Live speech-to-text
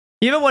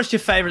You ever watched your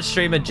favorite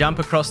streamer jump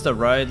across the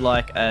road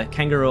like a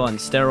kangaroo on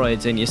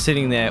steroids and you're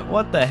sitting there,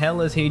 what the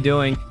hell is he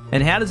doing?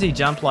 And how does he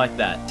jump like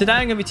that? Today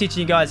I'm going to be teaching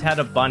you guys how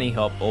to bunny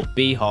hop or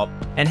B-hop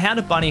and how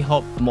to bunny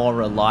hop more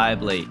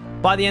reliably.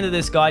 By the end of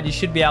this guide, you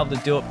should be able to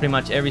do it pretty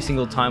much every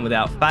single time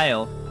without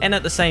fail. And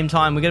at the same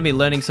time, we're going to be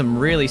learning some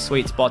really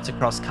sweet spots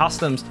across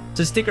customs.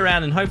 So stick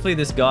around and hopefully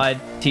this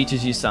guide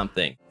teaches you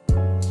something.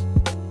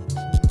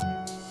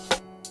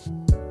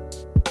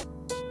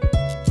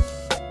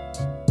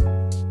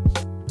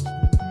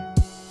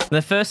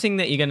 The first thing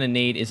that you're going to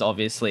need is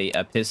obviously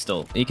a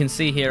pistol. You can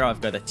see here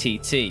I've got a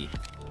TT.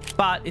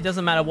 But it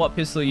doesn't matter what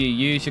pistol you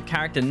use, your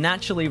character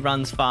naturally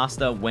runs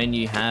faster when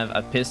you have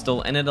a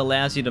pistol and it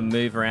allows you to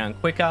move around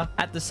quicker.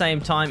 At the same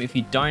time, if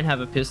you don't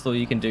have a pistol,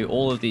 you can do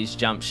all of these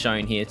jumps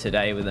shown here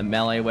today with a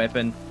melee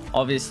weapon.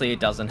 Obviously, it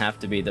doesn't have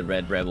to be the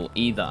Red Rebel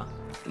either.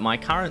 My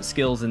current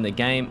skills in the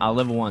game are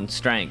level 1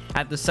 strength.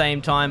 At the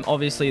same time,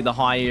 obviously the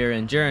higher your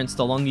endurance,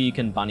 the longer you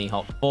can bunny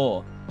hop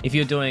for. If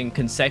you're doing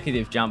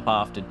consecutive jump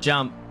after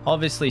jump,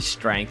 obviously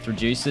strength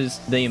reduces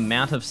the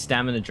amount of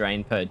stamina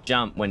drain per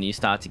jump when you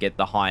start to get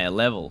the higher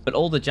level. But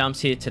all the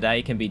jumps here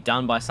today can be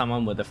done by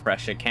someone with a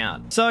fresh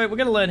account. So we're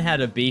going to learn how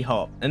to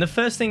B-hop. And the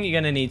first thing you're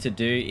going to need to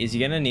do is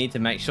you're going to need to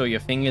make sure your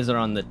fingers are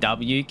on the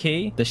W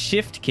key, the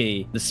shift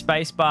key, the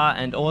space bar,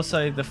 and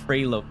also the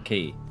free look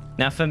key.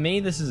 Now for me,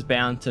 this is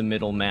bound to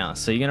middle mouse.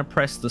 So you're going to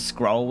press the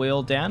scroll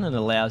wheel down and it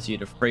allows you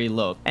to free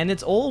look. And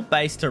it's all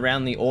based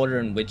around the order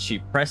in which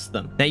you press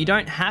them. Now you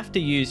don't have to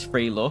use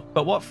free look,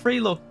 but what free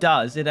look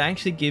does, it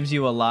actually gives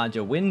you a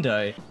larger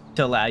window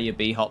to allow your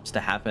B-hops to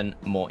happen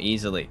more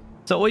easily.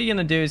 So all you're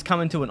going to do is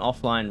come into an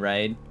offline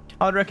raid.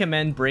 I would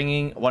recommend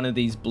bringing one of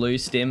these blue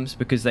stims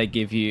because they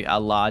give you a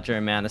larger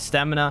amount of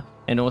stamina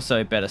and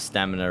also better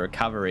stamina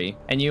recovery.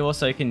 And you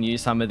also can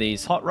use some of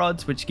these hot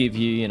rods which give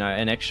you,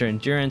 an extra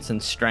endurance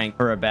and strength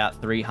for about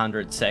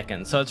 300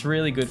 seconds. So it's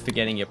really good for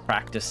getting your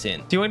practice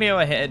in. So you want to go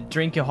ahead,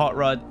 drink your hot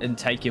rod and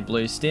take your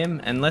blue stim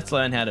and let's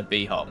learn how to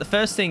B-hop. The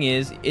first thing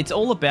is, it's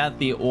all about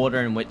the order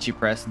in which you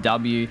press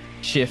W,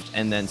 shift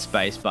and then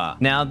spacebar.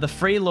 Now the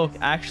free look,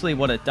 actually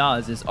what it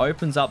does is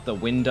opens up the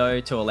window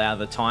to allow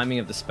the timing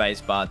of the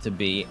spacebar to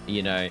be,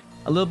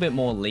 a little bit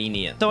more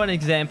lenient. So an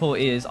example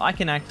is I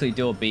can actually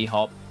do a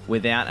B-hop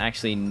without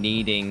actually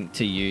needing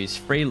to use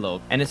free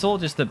look, and it's all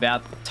just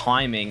about the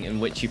timing in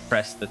which you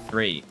press the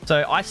 3.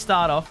 So I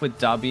start off with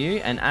W,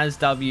 and as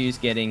W is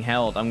getting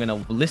held, I'm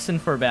going to listen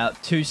for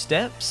about 2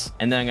 steps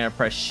and then I'm going to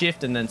press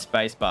shift and then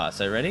spacebar.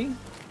 So ready?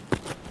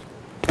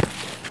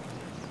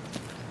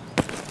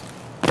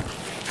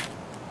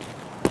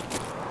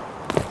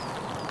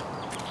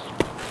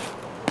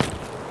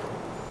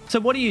 So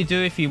what do you do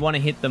if you want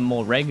to hit them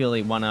more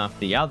regularly one after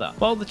the other?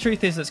 Well, the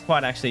truth is it's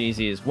quite actually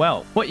easy as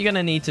well. What you're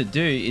going to need to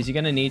do is you're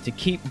going to need to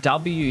keep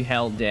W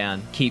held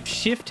down, keep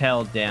shift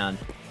held down,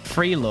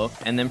 free look,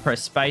 and then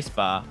press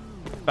spacebar,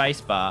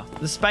 spacebar.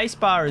 The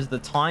spacebar is the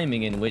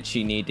timing in which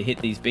you need to hit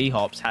these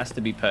B-hops has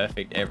to be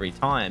perfect every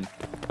time.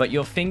 But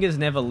your fingers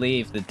never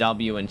leave the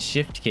W and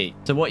shift key.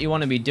 So what you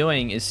want to be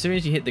doing, as soon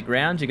as you hit the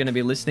ground, you're going to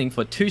be listening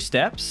for 2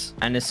 steps.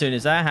 And as soon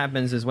as that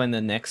happens is when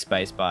the next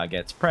spacebar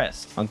gets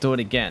pressed. I'll do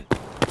it again.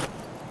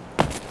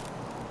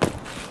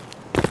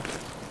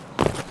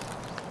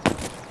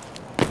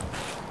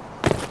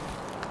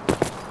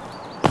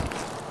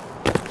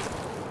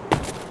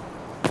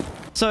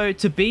 So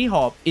to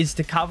B-hop is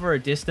to cover a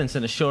distance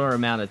in a shorter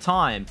amount of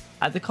time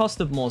at the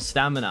cost of more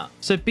stamina.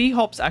 So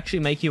B-hops actually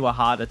make you a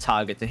harder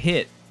target to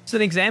hit. So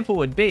an example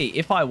would be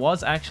if I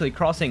was actually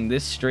crossing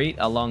this street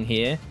along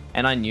here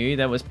and I knew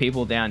there was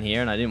people down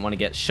here and I didn't want to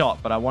get shot,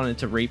 but I wanted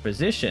to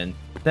reposition,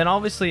 then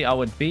obviously I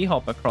would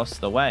B-hop across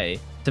the way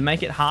to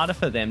make it harder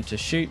for them to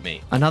shoot me.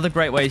 Another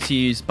great way to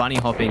use bunny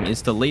hopping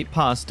is to leap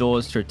past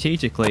doors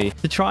strategically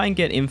to try and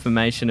get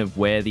information of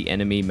where the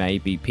enemy may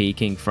be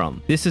peeking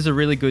from. This is a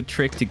really good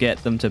trick to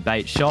get them to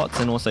bait shots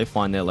and also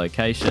find their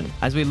location.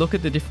 As we look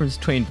at the difference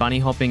between bunny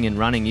hopping and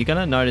running, you're going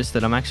to notice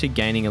that I'm actually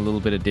gaining a little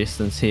bit of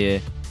distance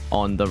here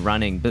on the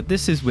running, but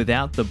this is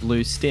without the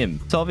blue stim.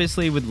 So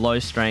obviously with low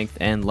strength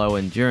and low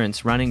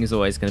endurance, running is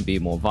always going to be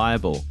more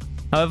viable.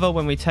 However,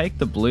 when we take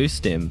the blue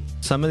stim,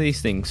 some of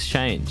these things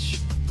change.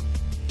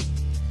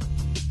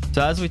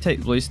 So as we take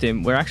the blue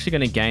stim, we're actually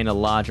going to gain a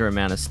larger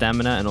amount of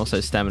stamina and also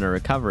stamina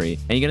recovery.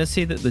 And you're going to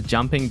see that the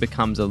jumping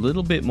becomes a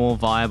little bit more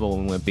viable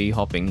when we're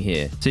B-hopping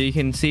here. So you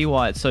can see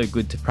why it's so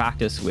good to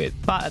practice with.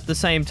 But at the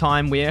same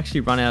time, we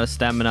actually run out of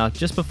stamina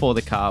just before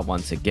the car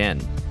once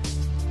again.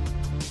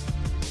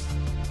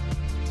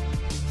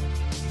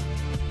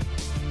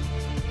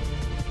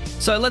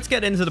 So let's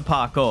get into the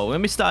parkour. We're going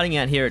to be starting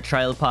out here at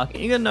Trailer Park. And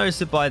you're going to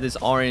notice it by this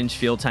orange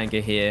fuel tanker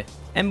here.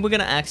 And we're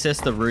going to access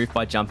the roof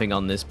by jumping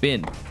on this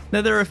bin.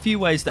 Now there are a few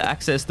ways to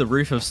access the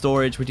roof of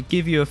storage which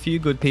give you a few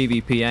good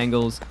PvP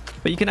angles,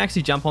 but you can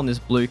actually jump on this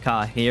blue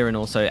car here and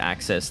also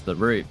access the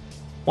roof.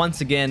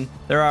 Once again,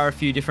 there are a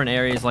few different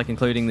areas like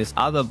including this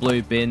other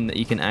blue bin that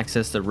you can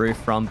access the roof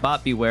from,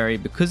 but be wary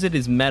because it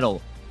is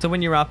metal. So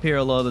when you're up here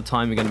a lot of the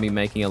time you're going to be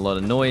making a lot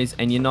of noise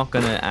and you're not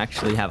going to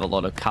actually have a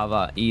lot of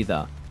cover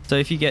either. So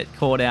if you get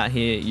caught out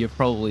here, you're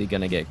probably going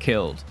to get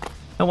killed.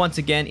 And once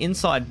again,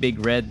 inside Big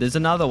Red, there's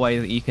another way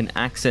that you can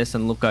access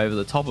and look over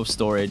the top of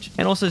storage,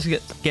 and also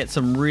get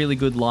some really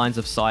good lines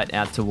of sight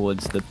out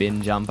towards the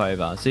bin jump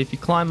over. So if you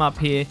climb up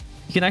here,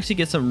 you can actually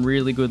get some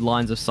really good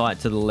lines of sight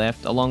to the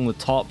left, along the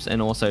tops,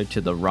 and also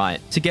to the right.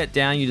 To get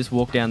down, you just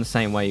walk down the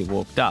same way you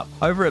walked up.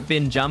 Over at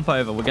bin jump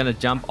over, we're going to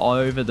jump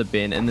over the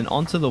bin and then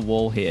onto the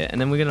wall here, and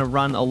then we're going to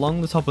run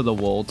along the top of the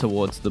wall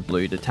towards the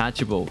blue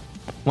detachable.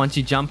 Once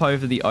you jump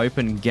over the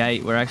open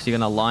gate, we're actually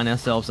going to line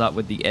ourselves up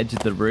with the edge of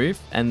the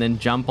roof and then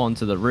jump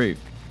onto the roof.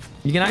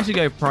 You can actually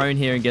go prone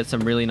here and get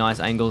some really nice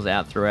angles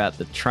out throughout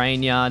the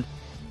train yard,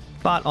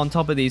 but on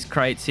top of these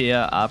crates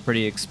here are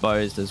pretty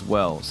exposed as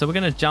well. So we're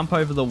going to jump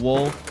over the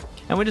wall,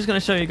 and we're just going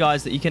to show you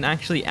guys that you can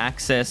actually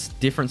access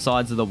different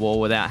sides of the wall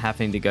without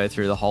having to go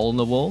through the hole in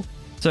the wall.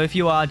 So if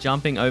you are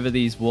jumping over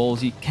these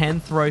walls, you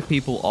can throw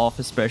people off,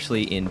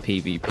 especially in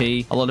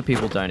PvP. A lot of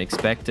people don't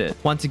expect it.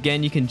 Once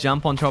again, you can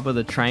jump on top of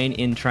the train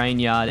in train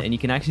yard, and you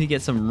can actually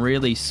get some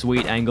really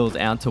sweet angles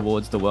out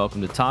towards the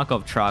Welcome to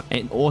Tarkov truck,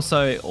 and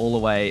also all the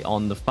way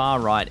on the far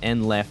right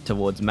and left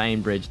towards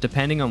Main Bridge,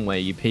 depending on where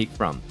you peek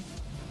from.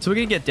 So we're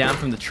going to get down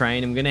from the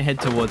train, and we're going to head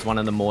towards one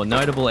of the more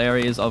notable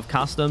areas of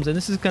customs, and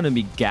this is going to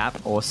be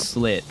Gap or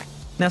Slit.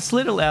 Now,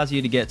 Slit allows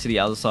you to get to the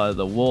other side of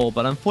the wall,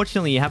 but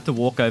unfortunately you have to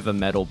walk over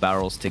metal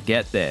barrels to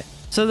get there.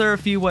 So there are a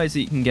few ways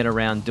that you can get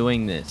around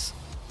doing this.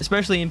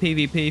 Especially in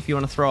PvP, if you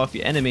want to throw off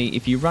your enemy,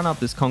 if you run up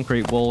this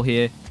concrete wall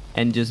here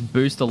and just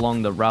boost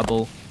along the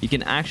rubble, you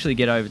can actually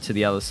get over to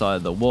the other side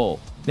of the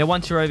wall. Now,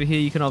 once you're over here,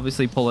 you can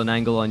obviously pull an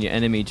angle on your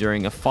enemy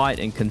during a fight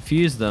and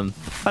confuse them,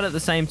 but at the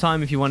same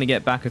time, if you want to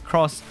get back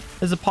across,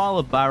 there's a pile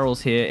of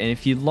barrels here, and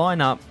if you line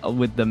up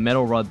with the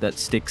metal rod that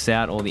sticks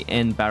out, or the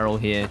end barrel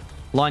here,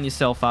 line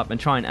yourself up and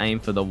try and aim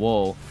for the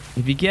wall.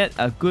 If you get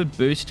a good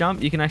boost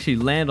jump, you can actually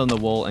land on the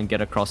wall and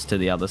get across to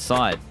the other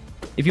side.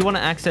 If you want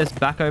to access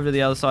back over to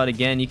the other side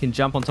again, you can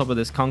jump on top of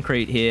this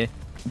concrete here,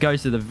 go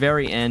to the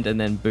very end, and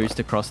then boost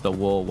across the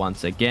wall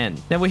once again.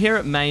 Now we're here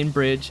at Main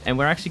Bridge, and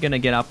we're actually going to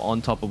get up on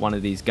top of one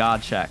of these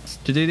guard shacks.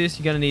 To do this,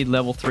 you're going to need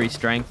level 3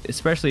 strength,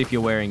 especially if you're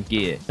wearing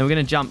gear. Now we're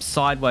going to jump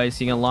sideways,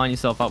 so you're going to line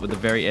yourself up with the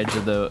very edge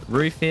of the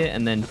roof here,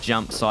 and then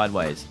jump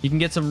sideways. You can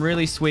get some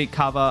really sweet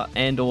cover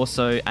and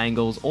also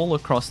angles all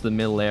across the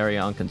middle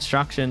area on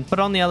construction. But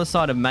on the other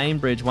side of Main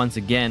Bridge, once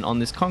again, on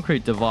this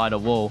concrete divider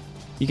wall,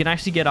 you can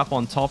actually get up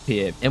on top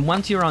here, and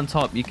once you're on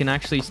top, you can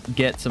actually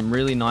get some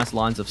really nice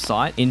lines of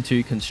sight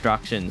into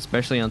construction,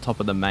 especially on top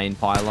of the main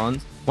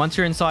pylons. Once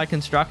you're inside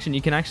construction,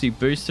 you can actually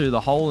boost through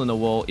the hole in the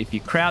wall. If you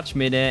crouch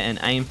midair and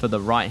aim for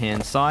the right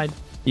hand side,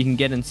 you can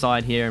get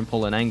inside here and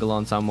pull an angle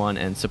on someone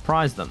and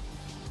surprise them.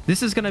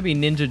 This is going to be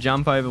Ninja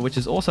Jump Over, which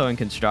is also in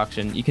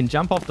construction. You can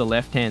jump off the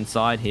left hand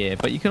side here,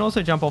 but you can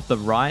also jump off the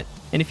right,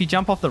 and if you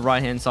jump off the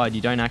right hand side, you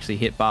don't actually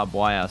hit barbed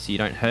wire, so you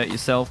don't hurt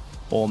yourself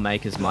or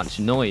make as much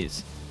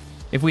noise.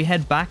 If we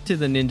head back to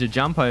the Ninja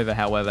Jump Over,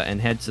 however,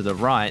 and head to the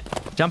right,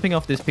 jumping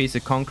off this piece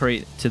of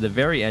concrete to the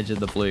very edge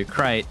of the blue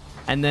crate,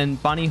 and then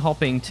bunny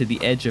hopping to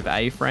the edge of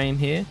A-frame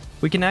here,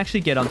 we can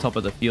actually get on top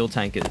of the fuel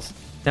tankers.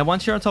 Now,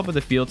 once you're on top of the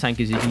fuel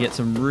tankers, you can get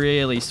some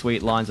really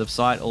sweet lines of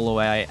sight all the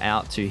way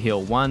out to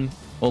Hill 1,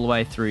 all the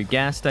way through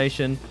gas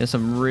station. There's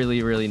some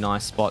really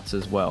nice spots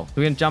as well.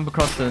 We're going to jump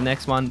across to the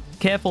next one.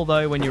 Careful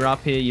though, when you're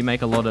up here, you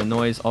make a lot of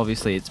noise.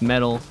 Obviously it's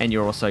metal and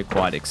you're also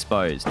quite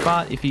exposed.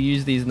 But if you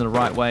use these in the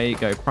right way,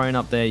 go prone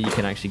up there, you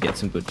can actually get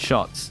some good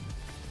shots.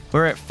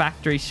 We're at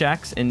Factory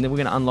Shacks, and then we're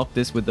going to unlock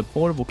this with the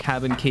portable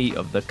cabin key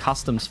of the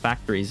Customs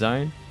Factory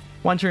Zone.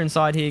 Once you're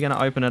inside here, you're going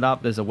to open it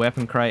up. There's a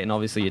weapon crate and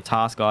obviously your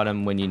task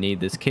item when you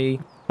need this key.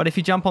 But if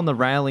you jump on the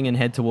railing and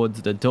head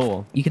towards the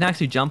door, you can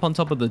actually jump on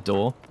top of the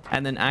door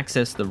and then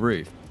access the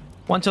roof.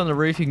 Once on the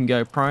roof, you can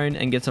go prone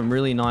and get some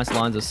really nice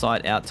lines of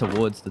sight out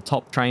towards the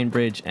top train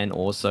bridge and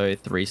also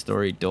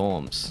 3-story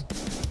dorms.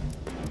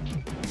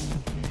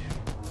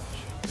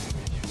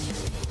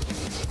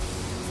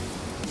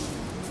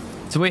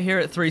 So we're here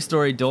at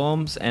 3-story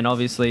dorms, and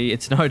obviously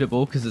it's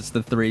notable because it's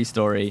the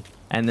 3-story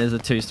and there's a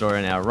 2-story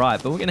on our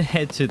right, but we're going to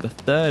head to the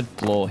 3rd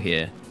floor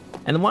here.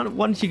 And I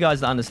want you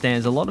guys to understand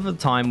is a lot of the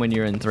time when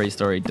you're in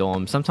 3-story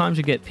dorms, sometimes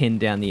you get pinned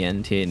down the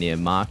end here near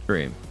Marked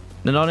Room.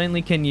 Now, not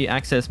only can you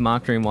access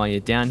Marked Room while you're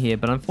down here,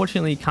 but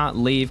unfortunately you can't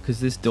leave because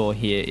this door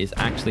here is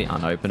actually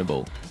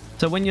unopenable.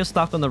 So when you're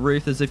stuck on the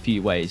roof, there's a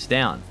few ways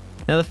down.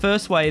 Now, the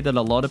first way that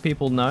a lot of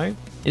people know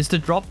is to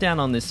drop down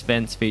on this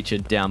fence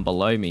featured down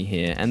below me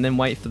here and then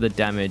wait for the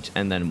damage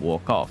and then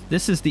walk off.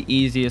 This is the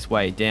easiest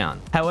way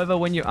down. However,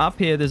 when you're up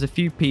here, there's a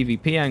few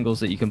PvP angles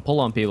that you can pull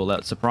on people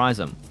that surprise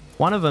them.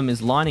 One of them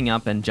is lining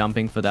up and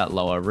jumping for that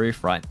lower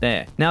roof right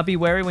there. Now, be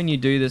wary when you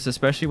do this,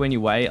 especially when you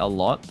weigh a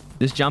lot.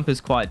 This jump is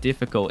quite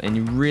difficult and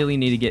you really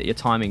need to get your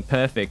timing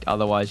perfect,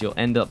 otherwise you'll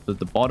end up at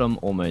the bottom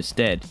almost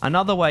dead.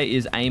 Another way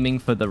is aiming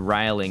for the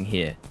railing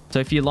here. So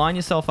if you line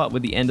yourself up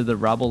with the end of the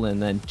rubble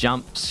and then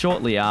jump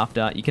shortly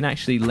after, you can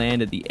actually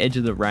land at the edge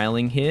of the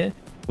railing here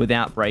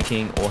without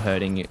breaking or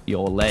hurting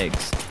your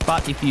legs.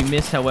 But if you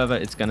miss, however,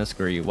 it's going to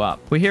screw you up.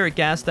 We're here at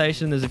gas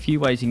station. There's a few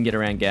ways you can get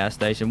around gas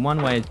station.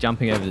 One way is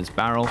jumping over this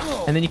barrel,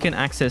 and then you can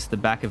access the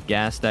back of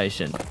gas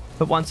station.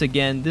 But once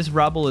again, this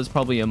rubble is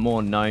probably a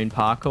more known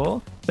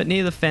parkour. But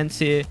near the fence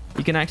here,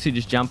 you can actually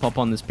just jump up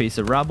on this piece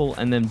of rubble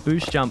and then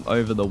boost jump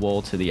over the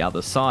wall to the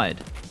other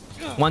side.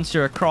 Once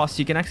you're across,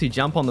 you can actually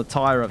jump on the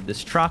tire of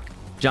this truck,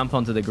 jump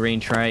onto the green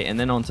tray, and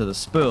then onto the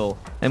spool.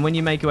 And when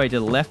you make your way to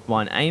the left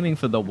one, aiming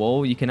for the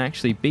wall, you can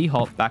actually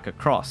B-hop back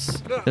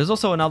across. There's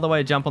also another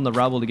way to jump on the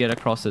rubble to get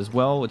across as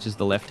well, which is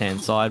the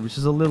left-hand side, which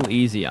is a little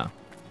easier.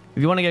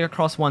 If you want to get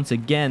across once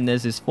again,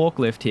 there's this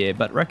forklift here,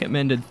 but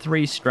recommended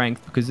 3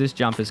 strength because this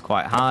jump is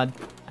quite hard.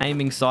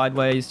 Aiming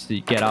sideways to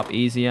get up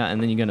easier,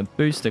 and then you're going to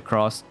boost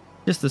across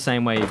just the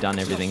same way you've done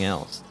everything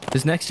else.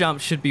 This next jump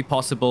should be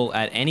possible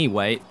at any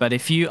weight, but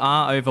if you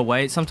are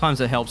overweight,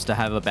 sometimes it helps to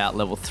have about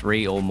level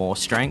 3 or more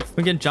strength.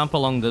 We can jump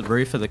along the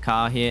roof of the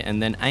car here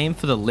and then aim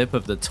for the lip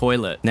of the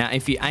toilet. Now,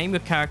 if you aim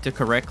your character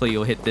correctly,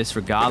 you'll hit this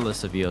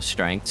regardless of your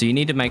strength, so you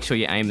need to make sure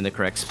you aim in the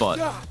correct spot.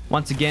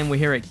 Once again, we're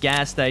here at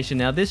gas station.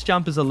 Now, this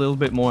jump is a little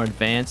bit more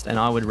advanced, and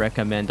I would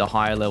recommend a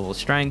higher level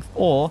strength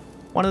or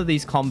one of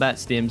these combat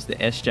stims, the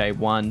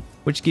SJ1,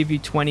 which give you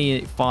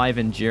 25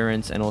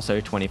 endurance and also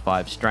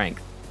 25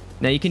 strength.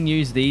 Now you can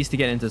use these to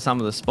get into some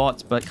of the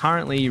spots, but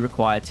currently you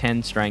require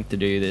 10 strength to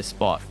do this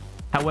spot.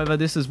 However,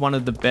 this is one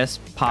of the best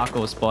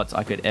parkour spots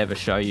I could ever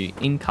show you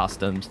in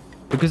customs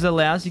because it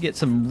allows you to get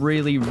some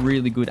really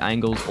good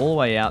angles all the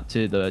way out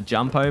to the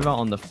jump over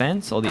on the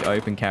fence or the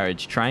open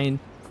carriage train.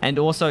 And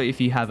also, if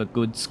you have a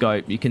good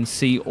scope, you can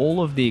see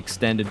all of the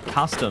extended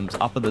customs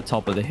up at the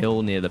top of the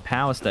hill near the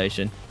power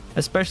station,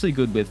 especially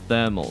good with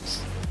thermals.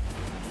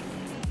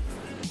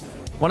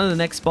 One of the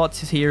next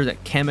spots here is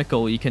at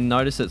Chemical. You can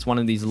notice it's one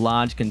of these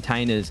large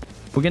containers.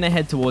 We're going to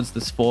head towards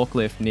this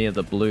forklift near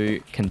the blue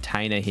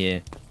container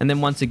here, and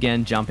then once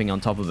again jumping on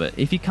top of it.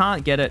 If you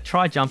can't get it,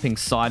 try jumping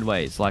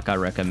sideways like I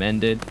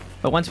recommended.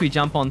 But once we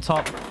jump on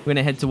top, we're going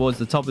to head towards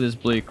the top of this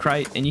blue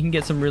crate, and you can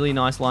get some really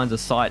nice lines of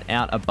sight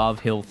out above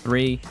Hill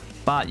 3,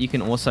 but you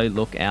can also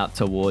look out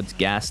towards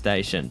gas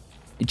station.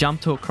 You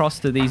jump across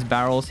to these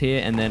barrels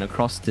here and then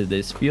across to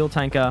this fuel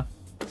tanker.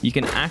 You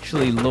can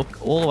actually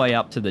look all the way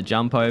up to the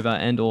jump over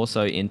and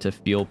also into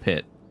fuel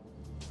pit.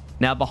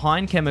 Now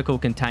behind Chemical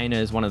container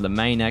is one of the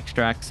main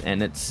extracts,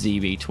 and it's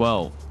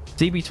ZB12.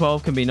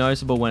 ZB12 can be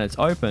noticeable when it's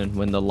open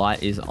when the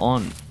light is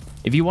on.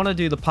 If you want to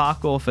do the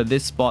parkour for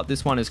this spot,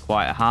 this one is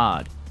quite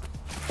hard.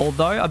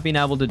 Although I've been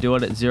able to do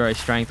it at 0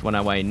 strength when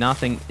I weigh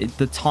nothing,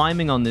 the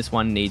timing on this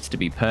one needs to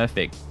be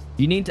perfect.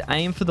 You need to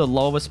aim for the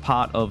lowest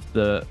part of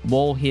the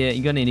wall here.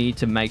 You're going to need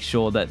to make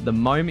sure that the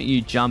moment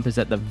you jump is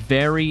at the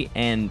very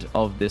end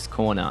of this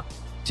corner.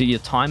 So your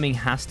timing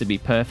has to be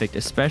perfect,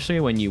 especially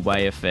when you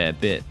weigh a fair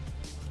bit.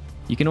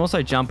 You can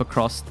also jump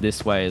across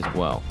this way as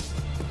well.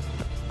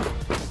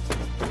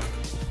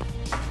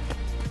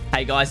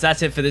 Hey guys,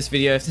 that's it for this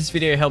video. If this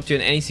video helped you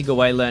in any single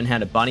way learn how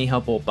to bunny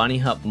hop or bunny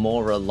hop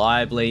more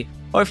reliably,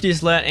 or if you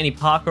just learned any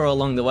parkour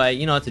along the way,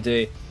 you know what to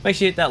do. Make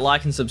sure you hit that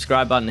like and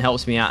subscribe button. It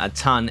helps me out a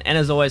ton. And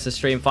as always, I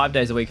stream 5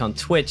 days a week on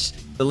Twitch.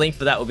 The link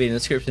for that will be in the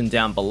description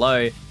down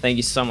below. Thank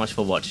you so much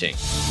for watching.